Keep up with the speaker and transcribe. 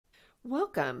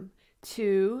Welcome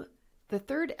to the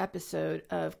third episode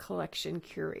of Collection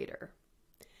Curator.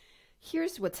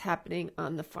 Here's what's happening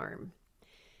on the farm.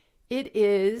 It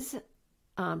is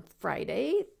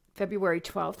Friday, February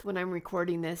 12th when I'm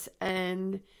recording this,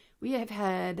 and we have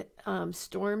had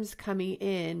storms coming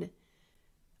in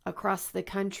across the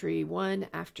country, one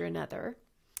after another.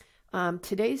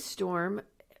 Today's storm,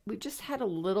 we just had a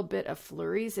little bit of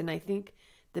flurries, and I think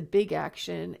the big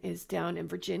action is down in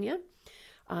Virginia.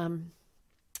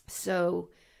 So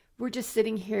we're just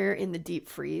sitting here in the deep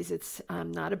freeze. It's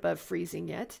not above freezing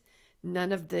yet.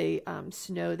 None of the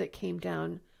snow that came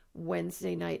down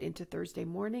Wednesday night into Thursday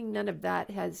morning, none of that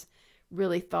has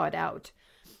really thawed out.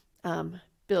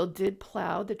 Bill did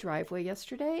plow the driveway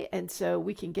yesterday, and so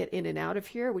we can get in and out of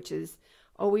here, which is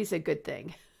always a good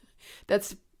thing.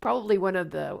 That's probably one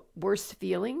of the worst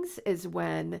feelings, is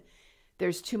when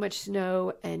there's too much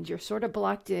snow and you're sort of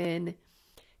blocked in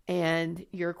and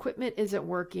your equipment isn't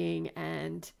working,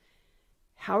 and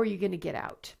how are you going to get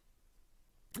out?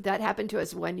 That happened to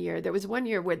us one year. There was one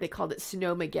year where they called it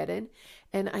Snowmageddon,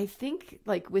 and I think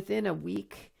like within a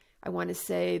week, I want to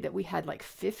say that we had like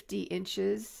 50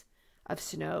 inches of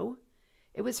snow.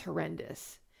 It was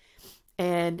horrendous.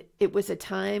 And it was a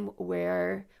time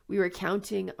where we were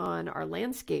counting on our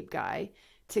landscape guy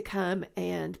to come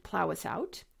and plow us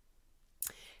out.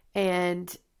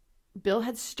 And Bill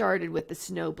had started with the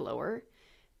snowblower,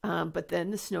 but then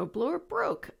the snowblower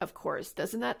broke, of course.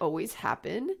 Doesn't that always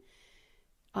happen?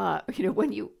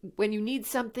 When you need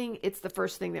something, it's the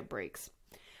first thing that breaks.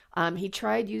 He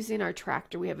tried using our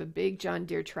tractor. We have a big John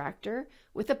Deere tractor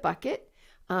with a bucket,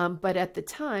 but at the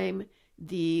time,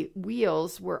 the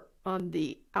wheels were on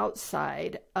the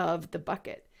outside of the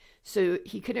bucket, so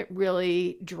he couldn't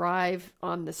really drive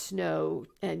on the snow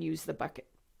and use the bucket.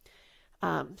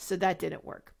 So that didn't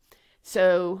work.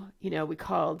 So, we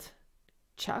called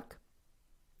Chuck,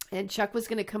 and Chuck was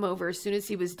going to come over as soon as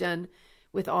he was done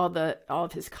with all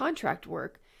of his contract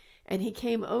work. And he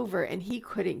came over and he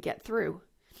couldn't get through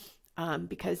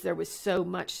because there was so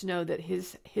much snow that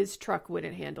his truck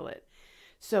wouldn't handle it.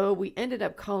 So we ended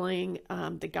up calling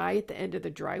the guy at the end of the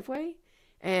driveway,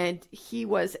 and he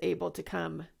was able to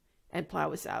come and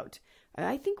plow us out.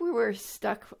 I think we were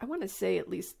stuck, I want to say at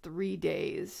least 3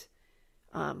 days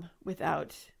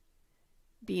without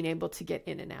being able to get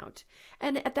in and out.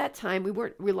 And at that time, we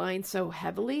weren't relying so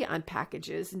heavily on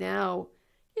packages. Now,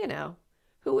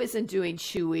 who isn't doing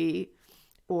Chewy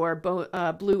or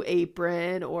Blue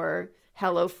Apron or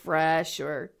HelloFresh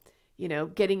or,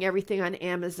 getting everything on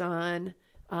Amazon?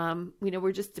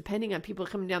 We're just depending on people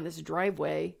coming down this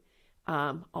driveway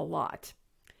a lot.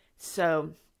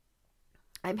 So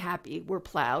I'm happy. We're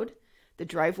plowed. The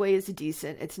driveway is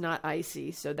decent. It's not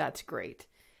icy, so that's great.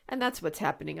 And that's what's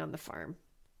happening on the farm.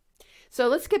 So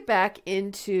let's get back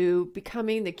into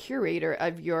becoming the curator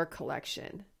of your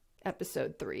collection,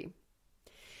 episode 3.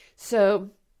 So,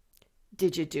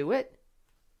 did you do it?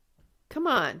 Come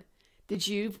on. Did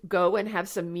you go and have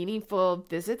some meaningful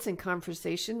visits and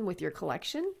conversation with your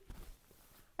collection?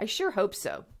 I sure hope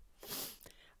so.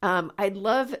 I'd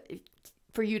love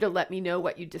for you to let me know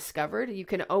what you discovered. You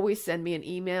can always send me an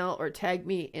email or tag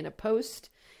me in a post.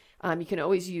 You can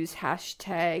always use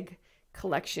hashtag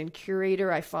Collection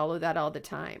Curator. I follow that all the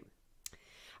time.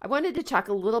 I wanted to talk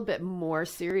a little bit more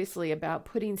seriously about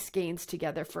putting skeins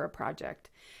together for a project,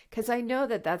 because I know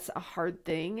that that's a hard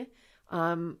thing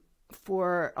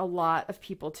for a lot of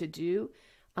people to do.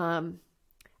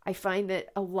 I find that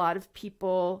a lot of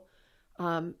people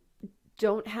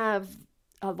don't have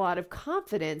a lot of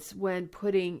confidence when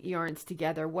putting yarns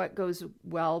together, what goes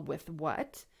well with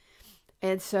what.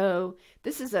 And so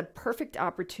this is a perfect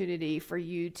opportunity for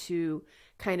you to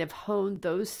kind of hone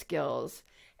those skills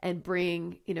and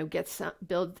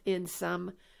build in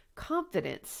some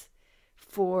confidence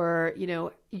for,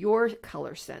 your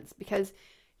color sense, because,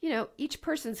 each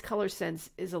person's color sense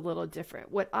is a little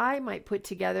different. What I might put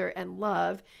together and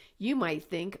love, you might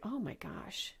think, oh my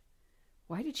gosh,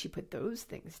 why did she put those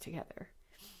things together?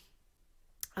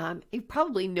 You've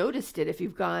probably noticed it if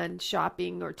you've gone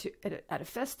shopping or at a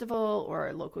festival or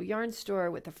a local yarn store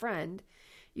with a friend.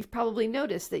 You've probably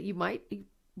noticed that you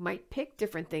might pick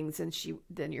different things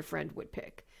than your friend would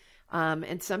pick.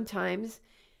 And sometimes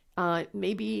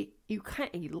maybe you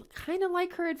kind of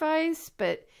like her advice,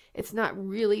 but it's not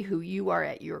really who you are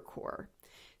at your core.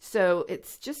 So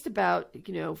it's just about,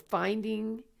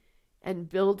 finding and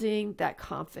building that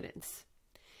confidence.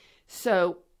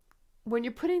 So when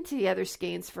you're putting together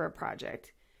skeins for a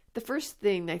project, the first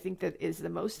thing I think that is the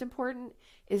most important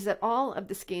is that all of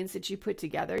the skeins that you put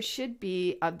together should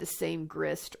be of the same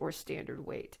grist or standard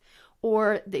weight,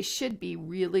 or they should be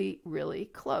really, really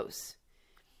close.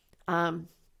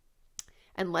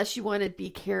 Unless you want to be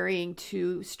carrying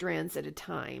 2 strands at a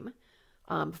time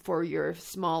for your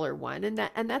smaller one, and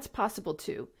that's possible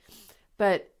too.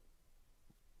 But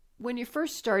when you're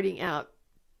first starting out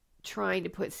trying to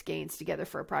put skeins together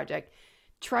for a project,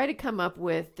 try to come up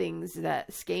with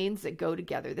skeins that go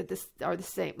together, that are the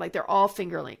same, like they're all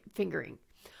fingering,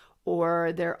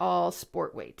 or they're all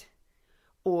sport weight,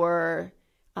 or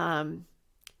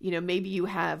maybe you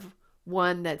have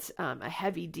one that's a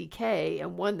heavy DK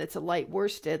and one that's a light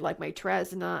worsted, like my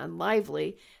Trasna and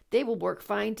Lively. They will work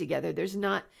fine together. There's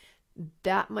not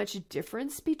that much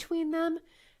difference between them.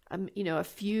 A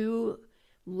few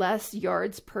less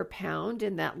yards per pound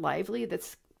in that Lively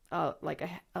that's like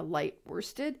a light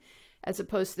worsted, as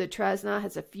opposed to the Trasna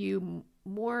has a few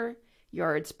more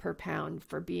yards per pound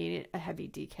for being a heavy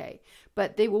DK.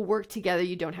 But they will work together.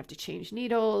 You don't have to change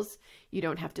needles. You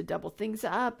don't have to double things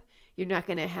up. You're not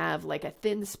going to have like a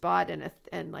thin spot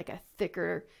and like a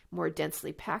thicker, more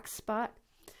densely packed spot.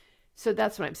 So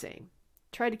that's what I'm saying.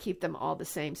 Try to keep them all the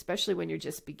same, especially when you're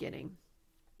just beginning.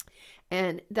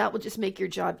 And that will just make your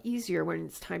job easier when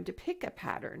it's time to pick a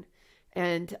pattern,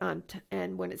 and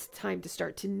when it's time to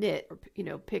start to knit, or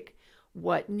pick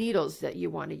what needles that you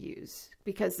want to use,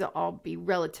 because they'll all be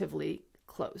relatively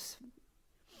close.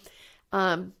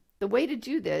 The way to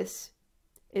do this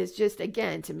is just,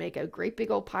 again, to make a great big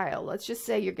old pile. Let's just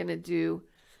say you're going to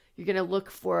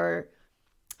look for,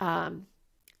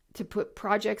 to put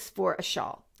projects for a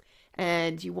shawl,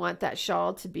 and you want that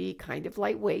shawl to be kind of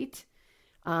lightweight,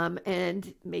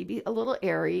 and maybe a little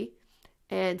airy.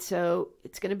 And so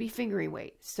it's going to be fingering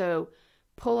weight. So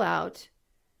pull out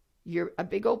a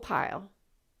big old pile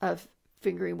of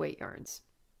fingering weight yarns.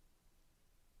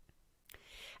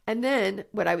 And then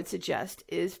what I would suggest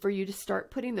is for you to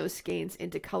start putting those skeins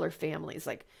into color families,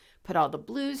 like put all the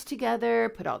blues together,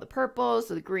 put all the purples,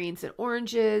 the greens and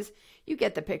oranges. You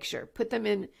get the picture. Put them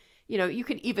in, you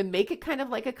could even make it kind of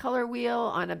like a color wheel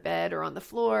on a bed or on the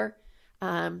floor.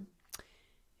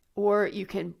 Or you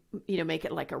can, make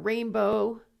it like a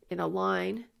rainbow in a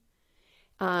line.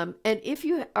 And if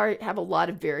you have a lot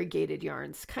of variegated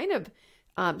yarns, kind of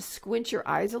squint your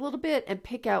eyes a little bit and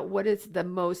pick out what is the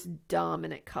most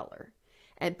dominant color,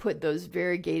 and put those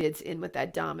variegateds in with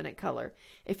that dominant color.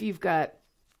 If you've got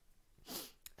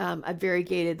a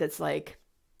variegated that's like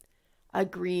a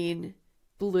green,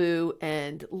 blue,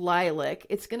 and lilac,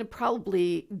 it's going to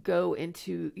probably go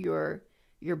into your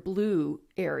blue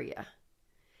area.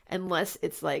 Unless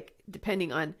it's like,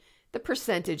 depending on the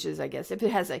percentages, I guess. If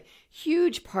it has a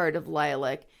huge part of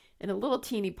lilac and a little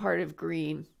teeny part of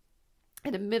green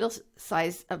and a middle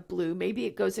size of blue, maybe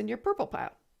it goes in your purple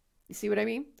pile. You see what I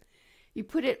mean? You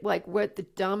put it like what the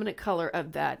dominant color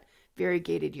of that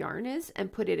variegated yarn is,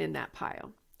 and put it in that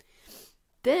pile.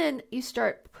 Then you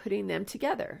start putting them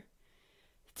together.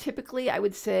 Typically, I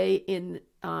would say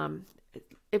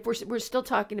if we're still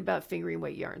talking about fingering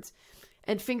weight yarns.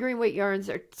 And fingering weight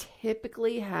yarns are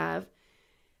typically have,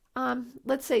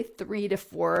 let's say 300 to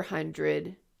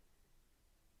 400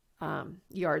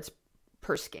 yards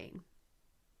per skein.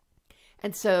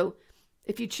 And so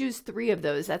if you choose 3 of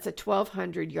those, that's a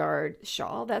 1,200 yard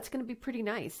shawl. That's going to be pretty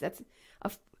nice.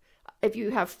 If you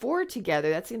have 4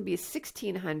 together, that's going to be a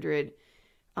 1,600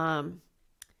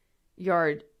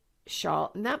 yard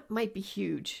shawl. And that might be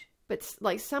huge. But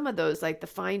like some of those, like the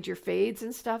Find Your Fades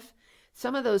and stuff,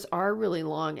 some of those are really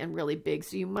long and really big,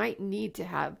 so you might need to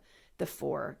have the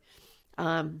 4.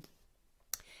 So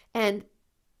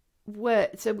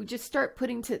we just start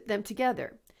putting them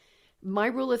together. My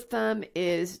rule of thumb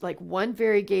is like 1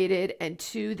 variegated and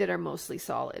 2 that are mostly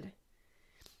solid.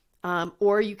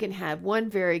 Or you can have 1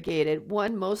 variegated,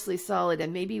 1 mostly solid,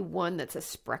 and maybe 1 that's a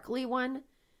spreckly one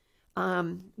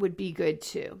would be good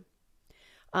too.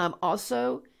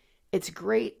 Also, it's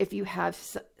great if you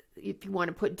want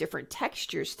to put different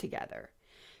textures together.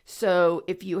 So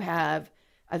if you have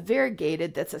a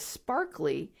variegated that's a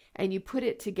sparkly, and you put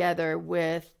it together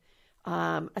with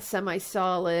a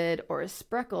semi-solid or a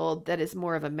spreckled that is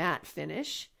more of a matte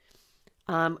finish,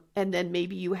 and then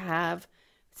maybe you have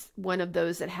one of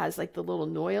those that has like the little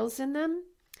noils in them,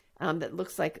 that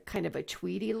looks like kind of a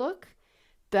tweedy look,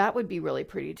 that would be really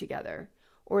pretty together.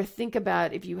 Or think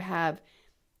about if you have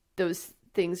those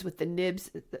things with the nibs,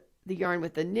 the yarn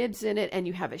with the nibs in it, and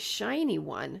you have a shiny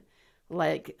one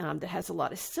like that has a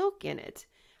lot of silk in it,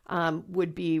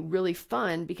 would be really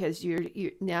fun, because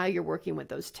now you're working with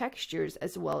those textures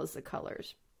as well as the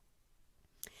colors.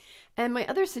 And my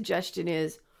other suggestion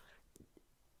is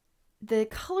the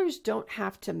colors don't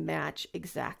have to match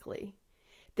exactly.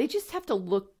 They just have to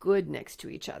look good next to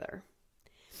each other.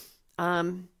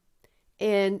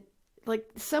 And like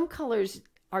some colors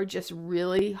are just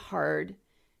really hard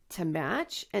to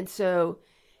match. And so,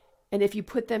 and if you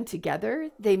put them together,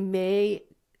 they may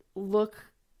look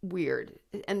weird.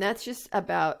 And that's just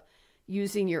about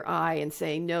using your eye and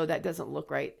saying, no, that doesn't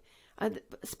look right.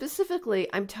 Specifically,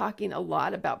 I'm talking a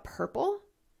lot about purple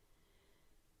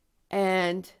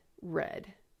and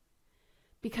red,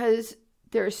 because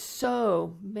there's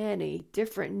so many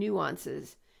different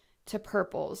nuances to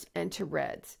purples and to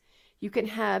reds. You can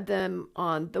have them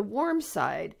on the warm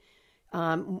side,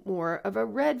 more of a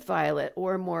red violet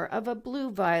or more of a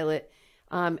blue violet.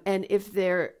 And if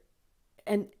they're,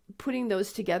 and putting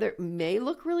those together may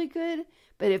look really good,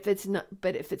 but if it's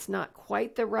not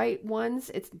quite the right ones,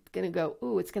 it's going to go,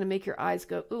 ooh, it's going to make your eyes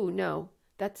go, ooh, no,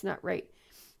 that's not right.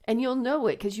 And you'll know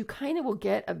it because you kind of will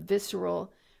get a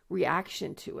visceral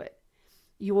reaction to it.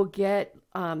 You will get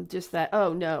just that,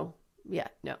 oh, no, yeah,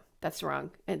 no, that's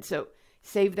wrong. And so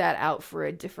save that out for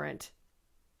a different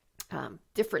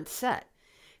set.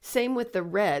 Same with the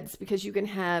reds, because you can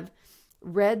have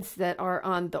reds that are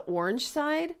on the orange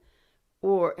side,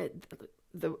 or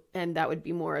and that would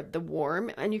be more of the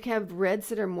warm, and you can have reds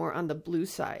that are more on the blue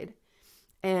side.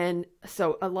 And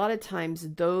so a lot of times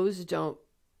those don't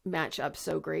match up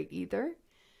so great either.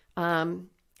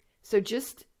 So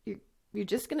just you're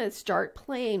just going to start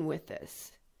playing with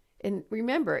this. And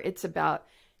remember, it's about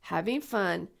having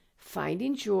fun,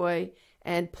 finding joy,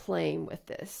 and playing with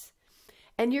this.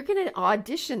 And you're going to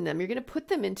audition them. You're going to put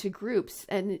them into groups,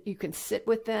 and you can sit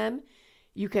with them.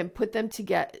 You can put them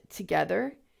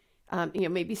together.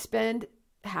 Maybe spend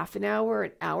half an hour,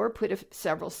 an hour, put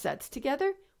several sets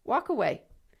together, walk away,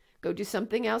 go do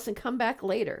something else, and come back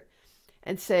later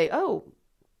and say, oh,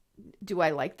 do I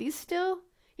like these still?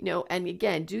 And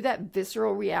again, do that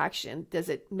visceral reaction. Does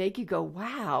it make you go,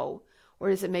 wow? Or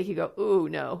does it make you go, ooh,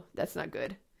 no, that's not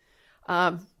good?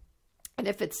 And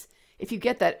if you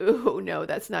get that, ooh, no,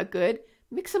 that's not good,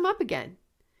 mix them up again.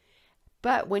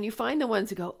 But when you find the ones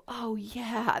that go, oh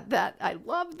yeah, I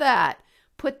love that,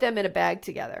 put them in a bag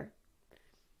together.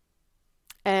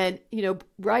 And,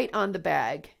 write on the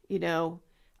bag,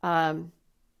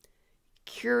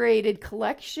 curated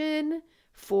collection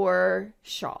for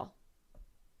shawl.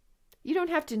 You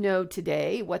don't have to know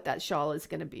today what that shawl is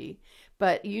going to be,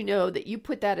 but you know that you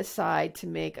put that aside to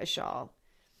make a shawl.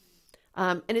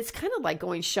 And it's kind of like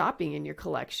going shopping in your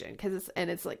collection,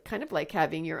 it's like kind of like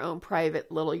having your own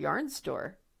private little yarn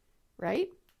store, right?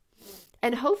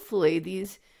 And hopefully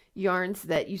these yarns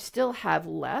that you still have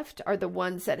left are the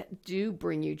ones that do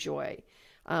bring you joy.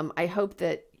 I hope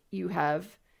that you have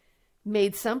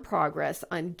made some progress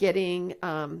on getting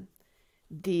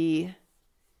the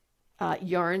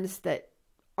yarns that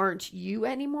aren't you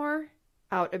anymore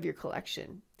out of your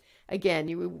collection. Again,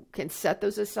 you can set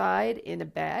those aside in a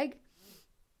bag.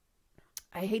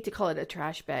 I hate to call it a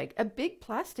trash bag, a big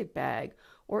plastic bag,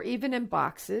 or even in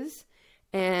boxes,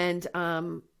 and,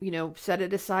 set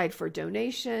it aside for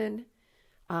donation,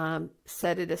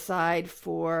 set it aside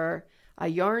for a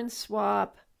yarn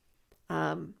swap.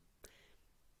 I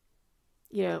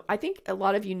think a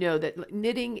lot of you know that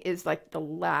knitting is like the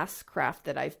last craft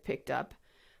that I've picked up.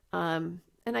 And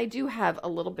I do have a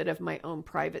little bit of my own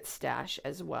private stash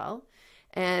as well.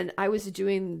 And I was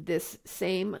doing this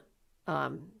same,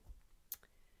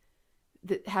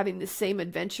 having the same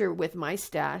adventure with my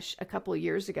stash a couple of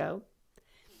years ago.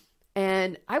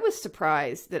 And I was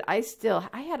surprised that I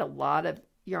had a lot of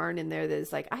yarn in there that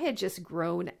is like I had just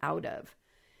grown out of.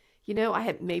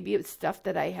 Maybe it was stuff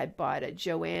that I had bought at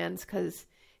Joann's because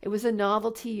it was a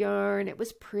novelty yarn. It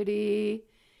was pretty.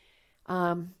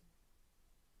 And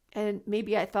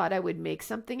maybe I thought I would make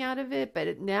something out of it,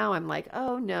 but now I'm like,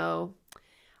 oh no,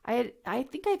 I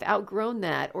think I've outgrown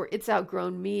that, or it's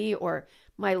outgrown me, or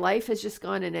my life has just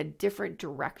gone in a different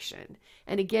direction.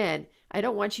 And again, I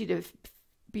don't want you to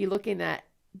be looking at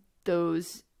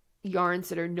those yarns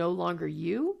that are no longer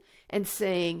you and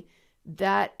saying,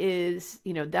 that is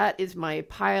my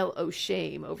pile of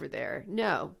shame over there.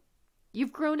 No,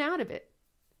 you've grown out of it.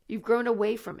 You've grown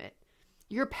away from it.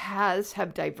 Your paths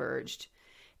have diverged.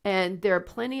 And there are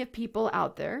plenty of people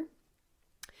out there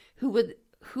who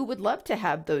would love to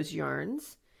have those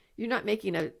yarns. You're not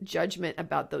making a judgment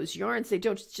about those yarns. They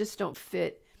just don't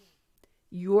fit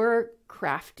your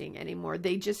crafting anymore.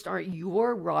 They just aren't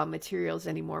your raw materials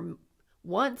anymore.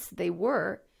 Once they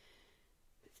were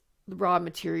raw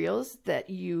materials that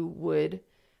you would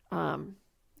have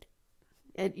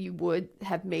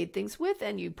made things with,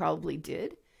 and you probably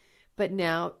did, but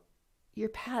now your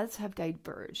paths have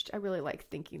diverged. I really like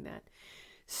thinking that.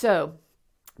 So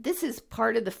this is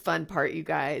part of the fun part, you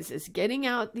guys, is getting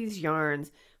out these yarns,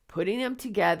 putting them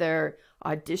together,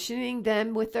 auditioning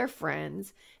them with their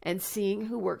friends, and seeing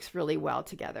who works really well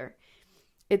together.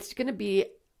 It's going to be,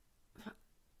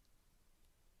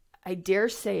 I dare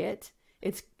say it,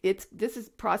 this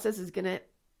process is going to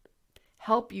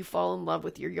help you fall in love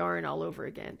with your yarn all over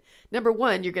again. Number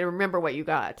one, you're going to remember what you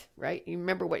got, right? You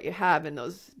remember what you have in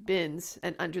those bins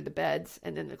and under the beds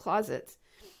and in the closets.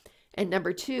 And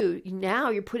number two,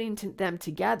 now you're putting them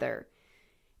together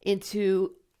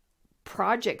into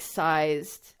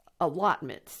project-sized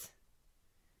allotments.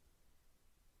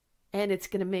 And it's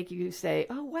going to make you say,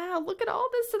 oh, wow, look at all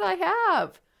this that I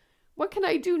have. What can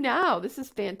I do now? This is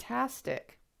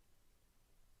fantastic.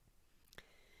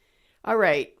 All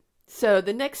right. So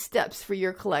the next steps for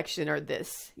your collection are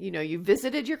this. You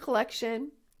visited your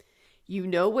collection, you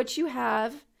know what you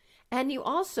have, and you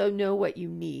also know what you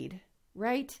need,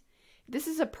 right? This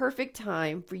is a perfect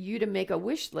time for you to make a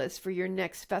wish list for your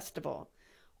next festival,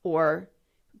 or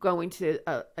going to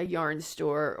a yarn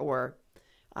store, or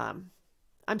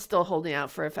I'm still holding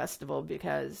out for a festival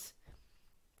because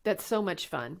that's so much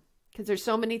fun, because there's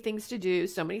so many things to do,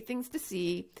 so many things to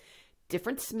see,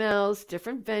 different smells,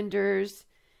 different vendors,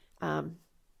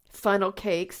 funnel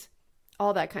cakes,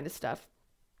 all that kind of stuff.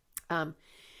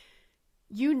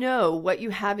 You know what you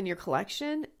have in your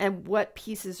collection and what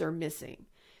pieces are missing.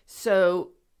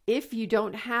 So if you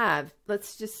don't have,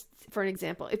 let's just, for an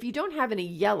example, if you don't have any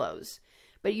yellows,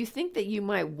 but you think that you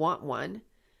might want one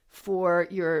for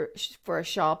a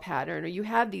shawl pattern, or you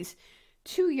have these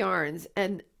two yarns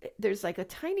and there's like a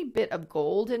tiny bit of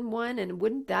gold in one, and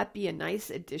wouldn't that be a nice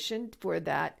addition for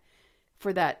that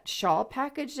shawl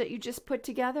package that you just put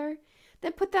together?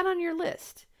 Then put that on your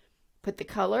list. Put the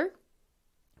color,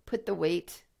 put the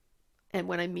weight, and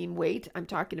when I mean weight, I'm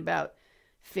talking about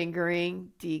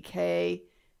fingering, DK,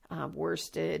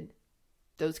 worsted,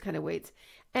 those kind of weights.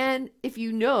 And if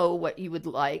you know what you would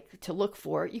like to look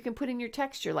for, you can put in your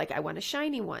texture. Like, I want a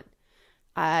shiny one.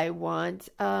 I want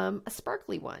a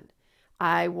sparkly one.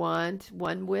 I want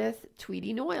one with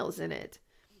Tweety Noils in it.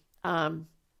 And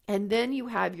then you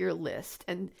have your list.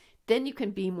 And then you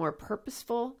can be more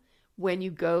purposeful when you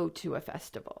go to a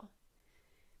festival.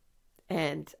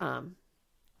 And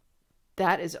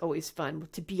that is always fun,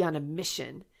 to be on a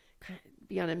mission.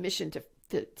 Be on a mission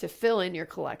to fill in your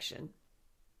collection.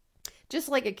 Just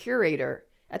like a curator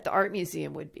at the art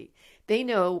museum would be. They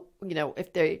know,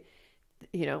 if they,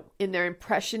 in their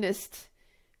impressionist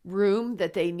room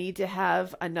that they need to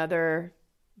have another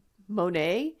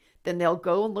Monet, then they'll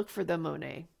go and look for the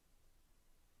Monet.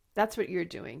 That's what you're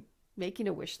doing, making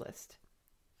a wish list.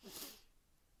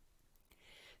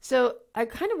 So I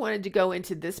kind of wanted to go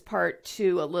into this part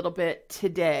too a little bit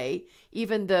today,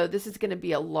 even though this is going to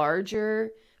be a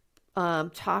larger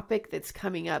topic that's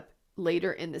coming up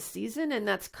later in the season, and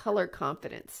that's color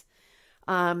confidence.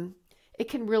 It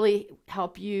can really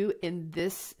help you in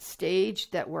this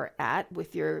stage that we're at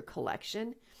with your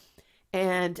collection.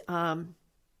 And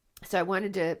so I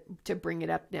wanted to bring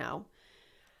it up now.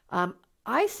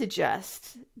 I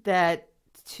suggest that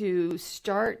to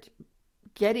start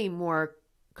getting more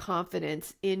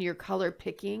confidence in your color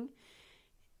picking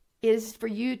is for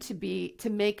you to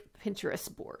make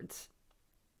Pinterest boards.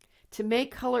 To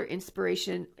make color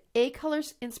inspiration, a color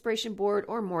inspiration board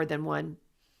or more than one.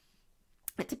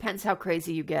 It depends how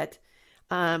crazy you get.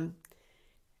 And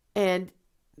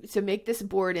so make this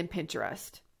board in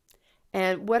Pinterest.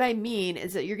 And what I mean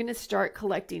is that you're going to start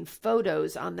collecting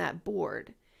photos on that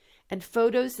board, and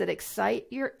photos that excite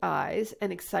your eyes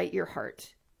and excite your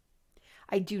heart.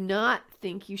 I do not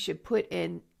think you should put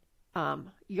in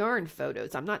yarn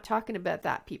photos. I'm not talking about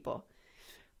that, people.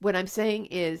 What I'm saying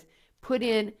is put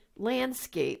in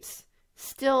landscapes,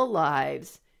 still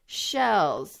lives,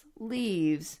 shells,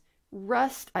 leaves,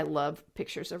 rust. I love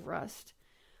pictures of rust.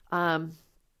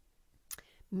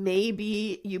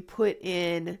 Maybe you put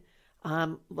in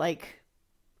like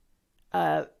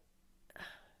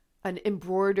an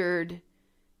embroidered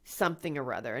something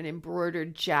or other, an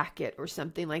embroidered jacket or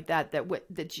something like that,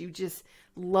 that you just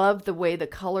love the way the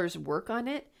colors work on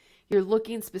it. You're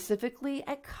looking specifically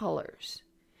at colors,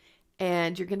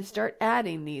 and you're going to start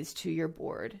adding these to your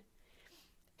board.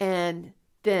 And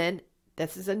then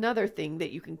this is another thing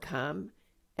that you can come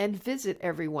and visit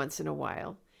every once in a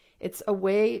while. It's a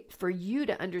way for you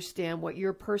to understand what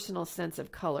your personal sense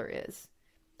of color is.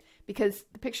 Because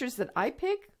the pictures that I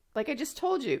pick, like I just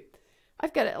told you,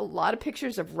 I've got a lot of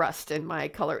pictures of rust in my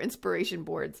color inspiration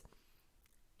boards.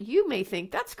 You may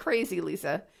think, that's crazy,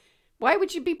 Lisa. Why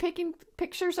would you be picking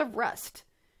pictures of rust?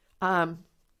 And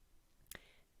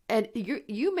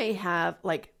you may have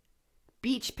like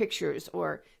beach pictures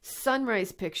or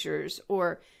sunrise pictures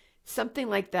or something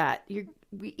like that.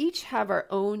 We each have our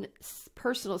own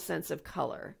personal sense of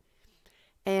color.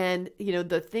 And, you know,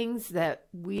 the things that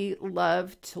we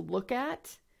love to look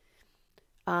at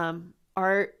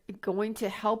are going to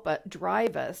help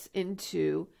drive us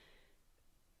into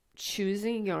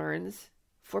choosing yarns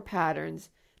for patterns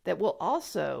that will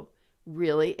also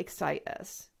really excite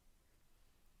us.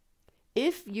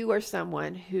 If you are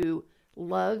someone who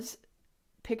loves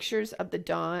pictures of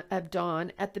dawn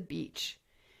at the beach,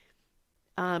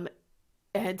 and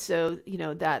so, you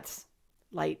know, that's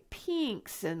light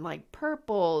pinks and like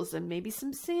purples and maybe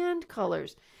some sand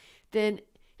colors, then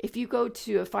if you go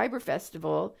to a fiber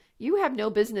festival, you have no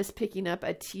business picking up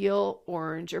a teal,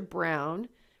 orange, or brown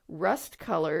rust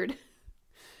colored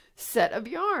set of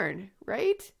yarn,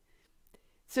 right?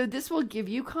 So this will give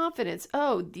you confidence.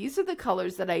 Oh, these are the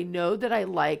colors that I know that I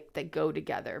like that go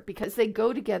together, because they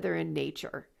go together in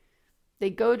nature. They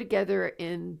go together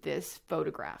in this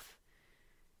photograph.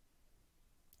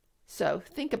 So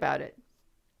think about it.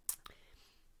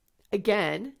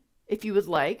 Again, if you would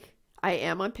like, I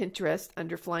am on Pinterest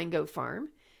under Flying Goat Farm,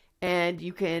 and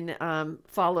you can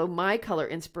follow my color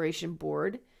inspiration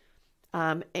board.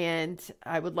 And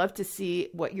I would love to see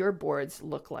what your boards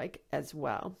look like as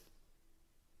well.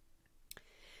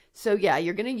 So yeah,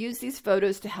 you're going to use these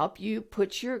photos to help you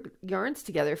put your yarns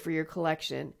together for your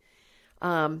collection.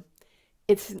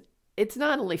 It's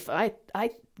not only fun.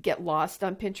 I get lost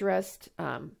on Pinterest.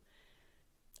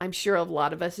 I'm sure a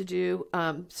lot of us do.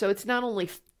 So it's not only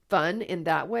fun in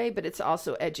that way, but it's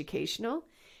also educational.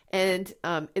 And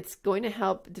it's going to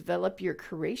help develop your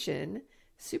curation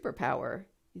superpower.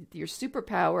 Your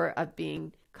superpower of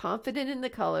being confident in the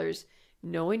colors,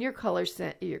 knowing your color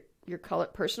your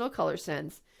personal color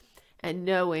sense, and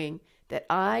knowing that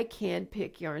I can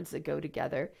pick yarns that go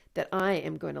together that I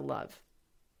am going to love.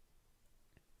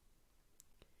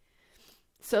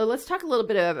 So let's talk a little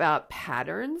bit about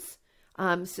patterns.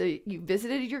 So you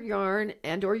visited your yarn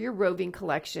and or your roving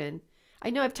collection. I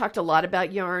know I've talked a lot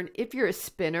about yarn. If you're a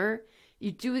spinner,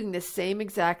 you're doing the same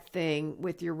exact thing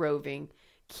with your roving.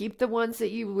 Keep the ones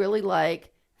that you really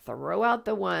like. Throw out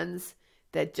the ones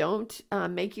that don't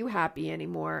make you happy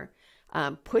anymore.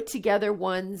 Put together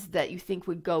ones that you think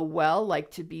would go well, like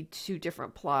to be 2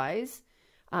 different plies.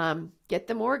 Get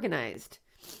them organized.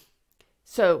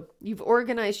 So you've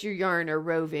organized your yarn or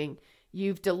roving.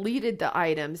 You've deleted the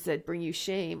items that bring you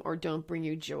shame or don't bring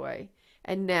you joy.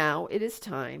 And now it is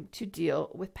time to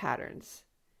deal with patterns.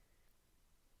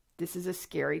 This is a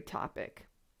scary topic.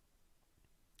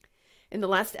 In the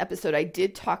last episode, I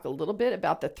did talk a little bit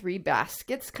about the 3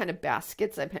 baskets,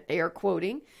 I'm air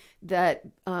quoting, that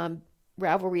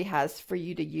Ravelry has for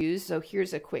you to use. So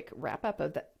here's a quick recap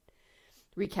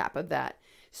of that.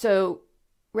 So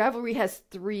Ravelry has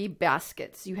 3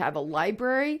 baskets. You have a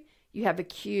library, you have a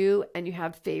queue, and you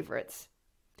have favorites.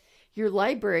 Your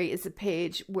library is a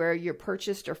page where your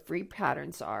purchased or free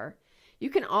patterns are. You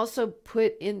can also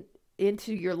put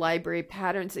into your library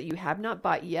patterns that you have not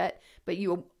bought yet, but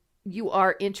you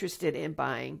are interested in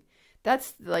buying.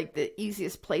 That's like the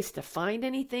easiest place to find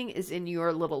anything, is in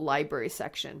your little library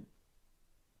section.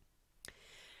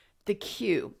 The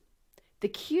queue. The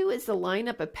queue is the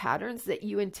lineup of patterns that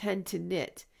you intend to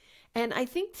knit. And I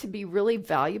think to be really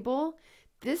valuable,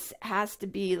 this has to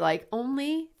be like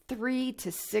only 3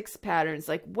 to 6 patterns.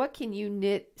 Like, what can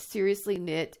you seriously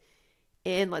knit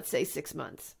in, let's say, 6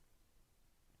 months?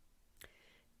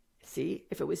 See,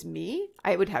 if it was me,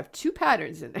 I would have 2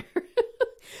 patterns in there.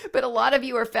 But a lot of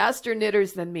you are faster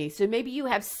knitters than me, so maybe you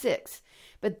have 6.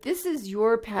 But this is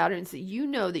your patterns that you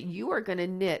know that you are going to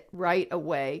knit right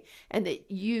away, and that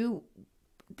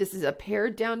this is a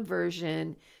pared down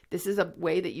version. This is a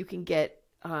way that you can get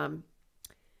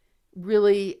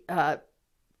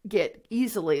get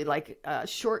easily, like a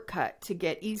shortcut to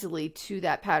get easily to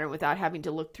that pattern without having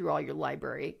to look through all your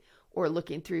library or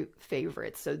looking through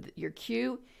favorites. So your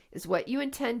queue is what you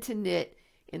intend to knit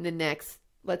in the next,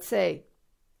 let's say,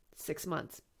 6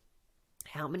 months.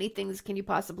 How many things can you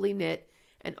possibly knit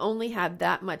and only have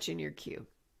that much in your queue?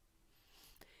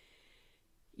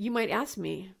 You might ask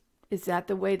me, is that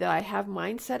the way that I have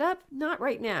mine set up? Not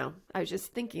right now. I was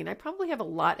just thinking I probably have a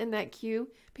lot in that queue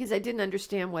because I didn't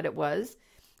understand what it was.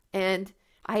 And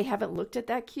I haven't looked at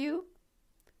that queue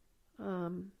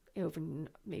over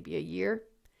maybe a year.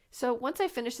 So once I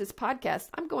finish this podcast,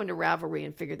 I'm going to Ravelry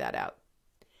and figure that out.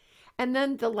 And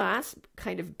then the last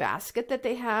kind of basket that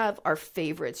they have are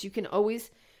favorites. You can always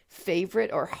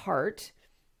favorite or heart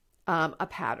a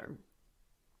pattern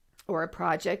or a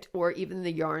project, or even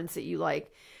the yarns that you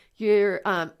like. You're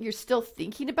still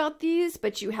thinking about these,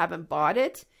 but you haven't bought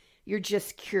it. You're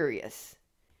just curious.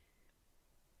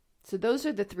 So those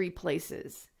are the 3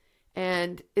 places.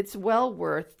 And it's well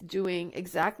worth doing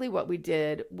exactly what we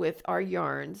did with our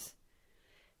yarns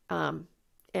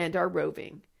and our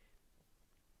roving.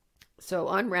 So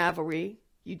on Ravelry,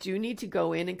 you do need to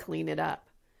go in and clean it up.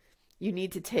 You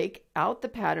need to take out the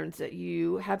patterns that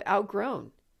you have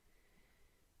outgrown.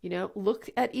 Look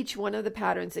at each one of the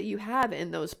patterns that you have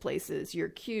in those places. Your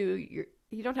queue,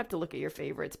 you don't have to look at your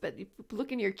favorites, but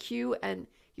look in your queue and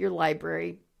your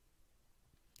library.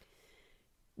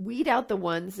 Weed out the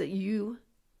ones that you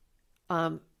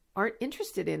aren't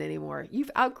interested in anymore.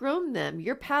 You've outgrown them.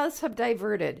 Your paths have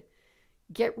diverted.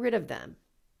 Get rid of them.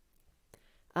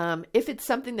 If it's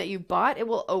something that you bought, it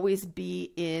will always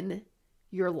be in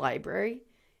your library.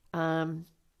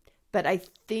 But I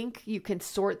think you can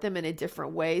sort them in a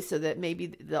different way so that maybe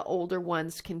the older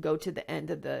ones can go to the end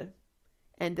of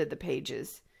the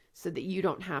pages so that you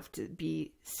don't have to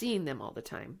be seeing them all the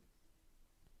time.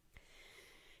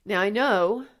 Now, I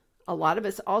know a lot of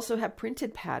us also have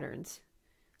printed patterns.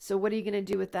 So what are you going to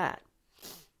do with that?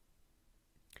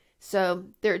 So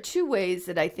there are 2 ways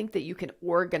that I think that you can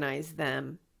organize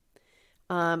them.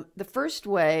 The first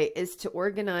way is to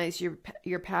organize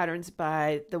your patterns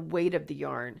by the weight of the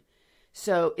yarn.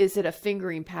 So is it a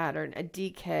fingering pattern, a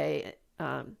DK,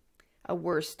 a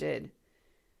worsted,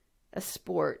 a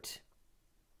sport?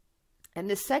 And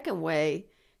the second way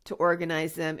to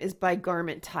organize them is by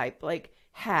garment type, like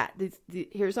hat.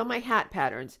 Here's all my hat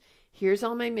patterns. Here's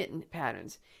all my mitten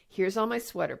patterns. Here's all my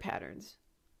sweater patterns.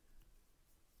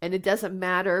 And it doesn't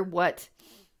matter what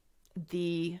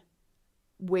the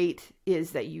weight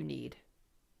is that you need.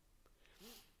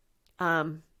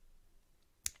 And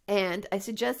I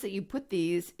suggest that you put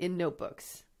these in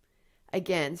notebooks,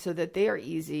 again, so that they are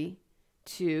easy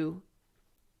to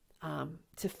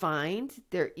find.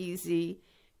 They're easy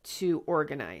to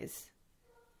organize.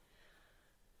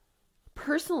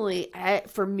 Personally,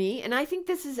 for me, and I think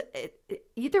this is,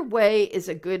 either way is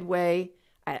a good way.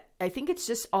 I think it's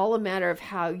just all a matter of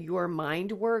how your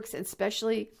mind works, and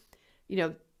especially,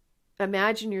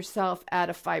 imagine yourself at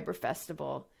a fiber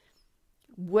festival.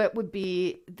 What would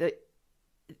be the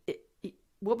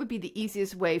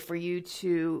easiest way for you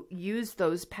to use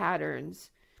those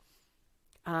patterns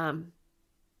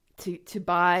to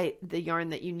buy the yarn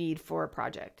that you need for a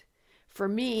project? For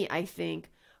me, I think,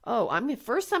 I'm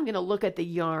going to look at the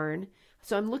yarn.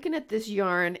 So I'm looking at this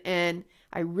yarn and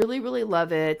I really, really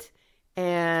love it.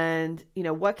 And,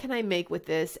 what can I make with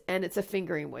this? And it's a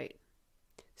fingering weight.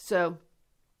 So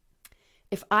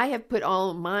if I have put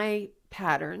all my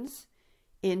patterns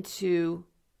into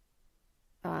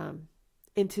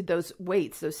those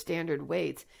weights, those standard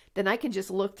weights, then I can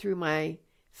just look through my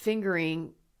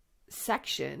fingering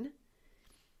section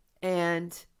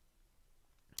and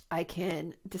I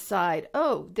can decide,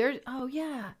 there's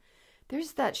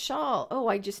that shawl.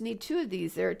 I just need 2 of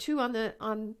these. There are 2 on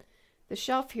the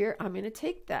shelf here. I'm going to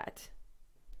take that.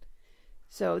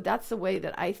 So that's the way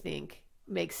that I think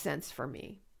makes sense for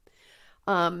me.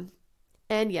 And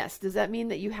yes, does that mean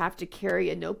that you have to carry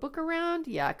a notebook around?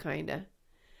 Yeah, kind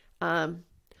of.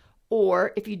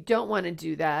 Or if you don't want to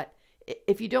do that,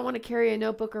 if you don't want to carry a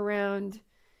notebook around,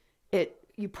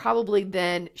 you probably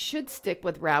then should stick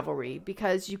with Ravelry,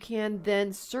 because you can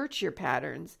then search your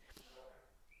patterns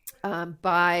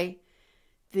by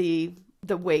the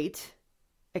weight,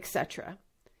 etc.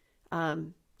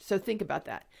 So think about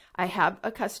that. I have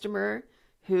a customer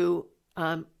who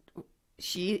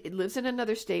she lives in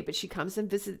another state, but she comes and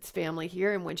visits family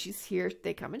here, and when she's here,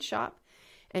 they come and shop.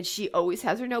 And she always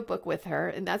has her notebook with her,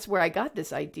 and that's where I got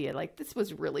this idea. Like, this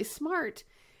was really smart.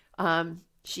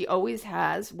 She always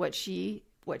has what she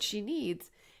needs.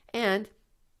 And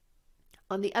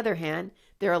on the other hand,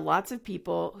 there are lots of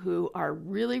people who are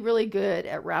really, really good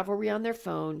at Ravelry on their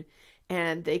phone,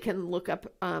 and they can look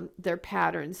up their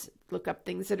patterns, look up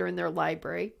things that are in their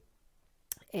library,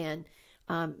 and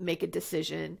make a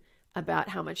decision about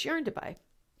how much yarn to buy.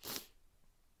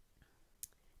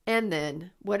 And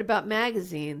then what about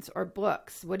magazines or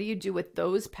books? What do you do with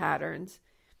those patterns?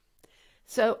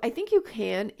 So I think you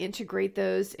can integrate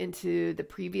those into the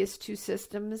previous 2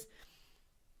 systems.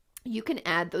 You can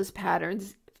add those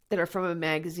patterns that are from a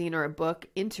magazine or a book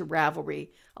into Ravelry.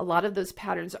 A lot of those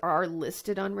patterns are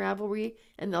listed on Ravelry,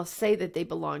 and they'll say that they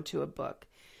belong to a book.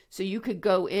 So you could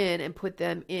go in and put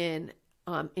them in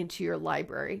into your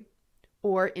library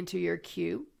or into your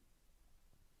queue.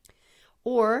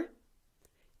 Or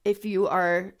if you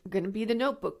are going to be the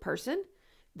notebook person,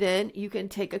 then you can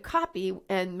take a copy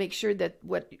and make sure that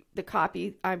what the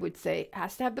copy, I would say,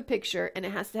 has to have the picture, and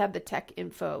it has to have the tech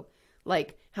info,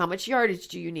 like how much yardage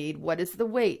do you need? What is the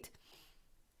weight?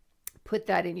 Put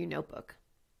that in your notebook.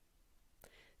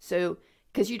 So,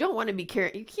 because you don't want to be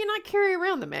you cannot carry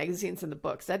around the magazines and the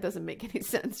books. That doesn't make any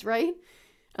sense, right?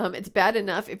 It's bad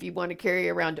enough if you want to carry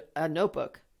around a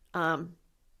notebook.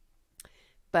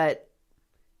 But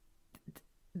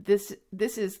this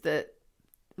is the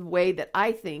way that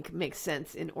I think makes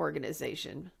sense in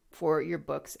organization for your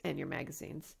books and your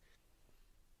magazines.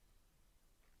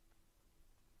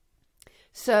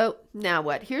 So now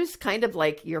what? Here's kind of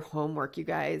like your homework, you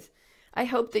guys. I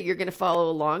hope that you're going to follow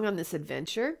along on this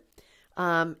adventure.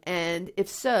 And if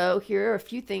so, here are a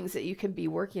few things that you can be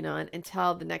working on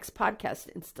until the next podcast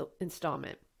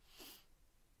installment.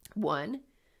 1,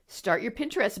 start your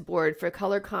Pinterest board for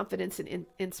color confidence and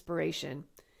inspiration.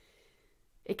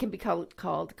 It can be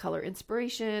called color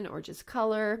inspiration or just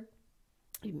color.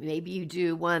 Maybe you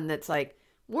do one that's like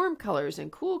warm colors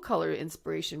and cool color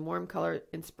inspiration, warm color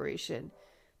inspiration,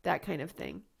 that kind of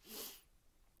thing.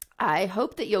 I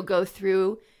hope that you'll go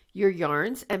through your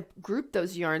yarns and group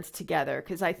those yarns together,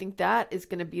 because I think that is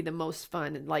going to be the most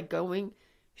fun, like going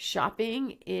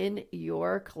shopping in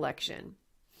your collection.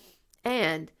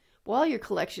 And while your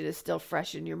collection is still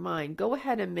fresh in your mind, go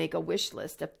ahead and make a wish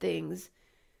list of things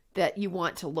that you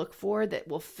want to look for that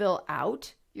will fill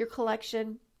out your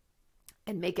collection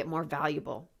and make it more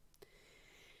valuable.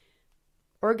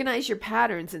 Organize your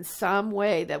patterns in some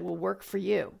way that will work for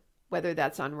you, whether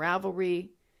that's on Ravelry,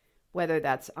 whether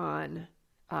that's on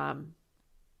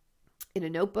in a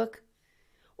notebook,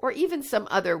 or even some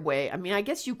other way. I mean, I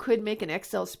guess you could make an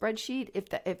Excel spreadsheet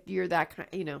if you're that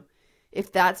kind,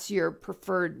 if that's your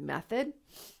preferred method.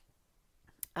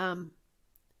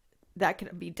 That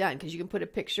can be done because you can put a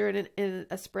picture in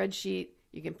a spreadsheet.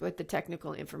 You can put the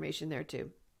technical information there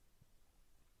too.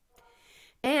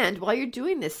 And while you're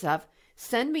doing this stuff,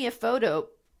 send me a photo,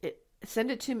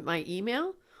 send it to my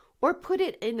email, or put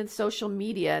it in social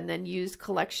media and then use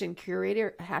Collection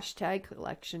Curator, hashtag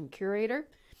Collection Curator,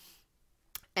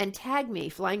 and tag me,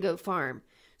 Flying Goat Farm,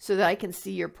 so that I can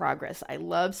see your progress. I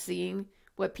love seeing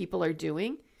what people are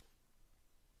doing.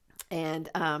 And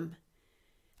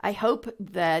I hope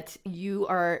that you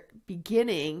are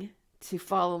beginning to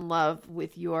fall in love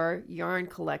with your yarn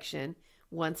collection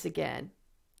once again.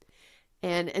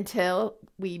 And until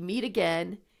we meet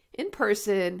again in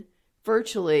person,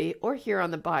 virtually, or here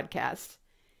on the podcast,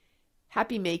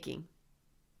 happy making.